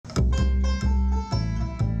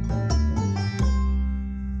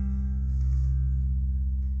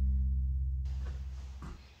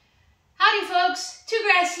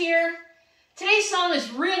here. Today's song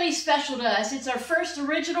is really special to us. It's our first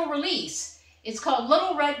original release. It's called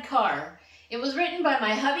Little Red Car. It was written by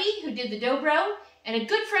my hubby, who did the dobro, and a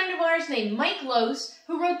good friend of ours named Mike Lose,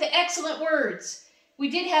 who wrote the excellent words. We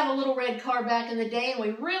did have a little red car back in the day, and we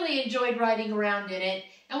really enjoyed riding around in it.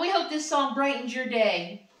 And we hope this song brightens your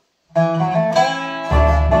day.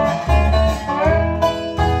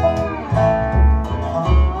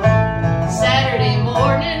 Saturday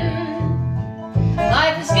morning,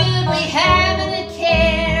 life is good, we haven't a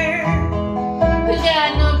care. We've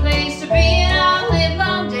got no place to be, and I'll live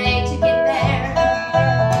long day to get there.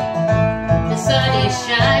 The sun is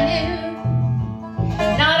shining,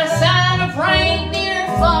 not a sign of rain near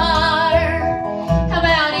or far. How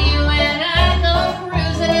about you and I go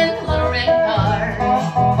cruising in the little red car?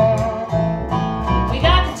 We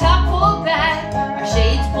got the top pulled back, our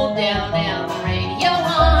shades pulled down, and the radio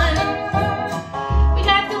on. We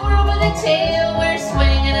got the world by the tail, we're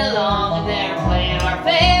swinging along, and they're playing our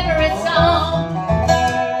favorite song.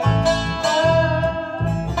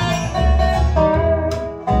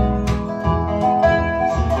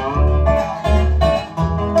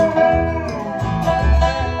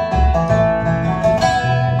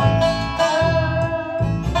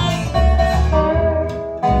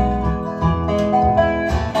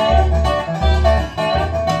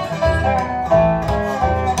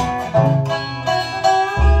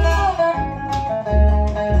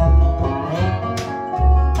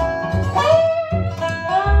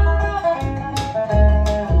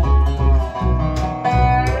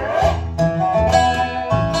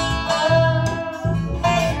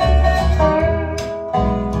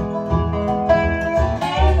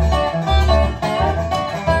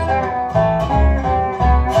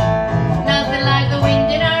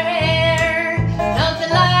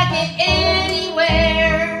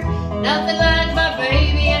 Nothing like my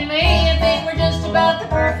baby and me. I think we're just about the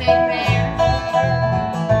perfect pair.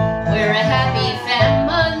 We're a happy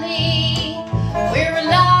family. We're a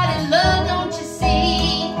lot in love, don't you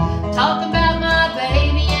see? Talking about my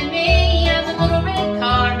baby and me, and the little red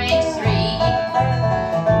car makes three.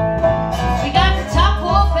 We got the top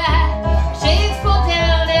pulled back, our shades pulled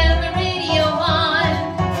down, and the radio on.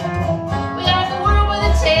 We got the world with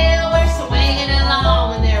a tail, we're swinging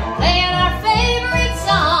along, and they're playing our favorite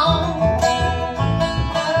song.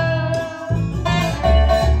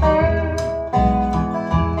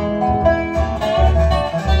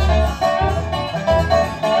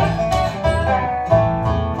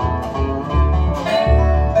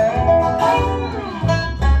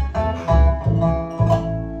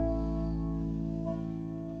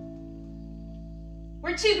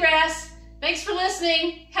 We're 2Grass. Thanks for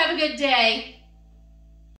listening. Have a good day.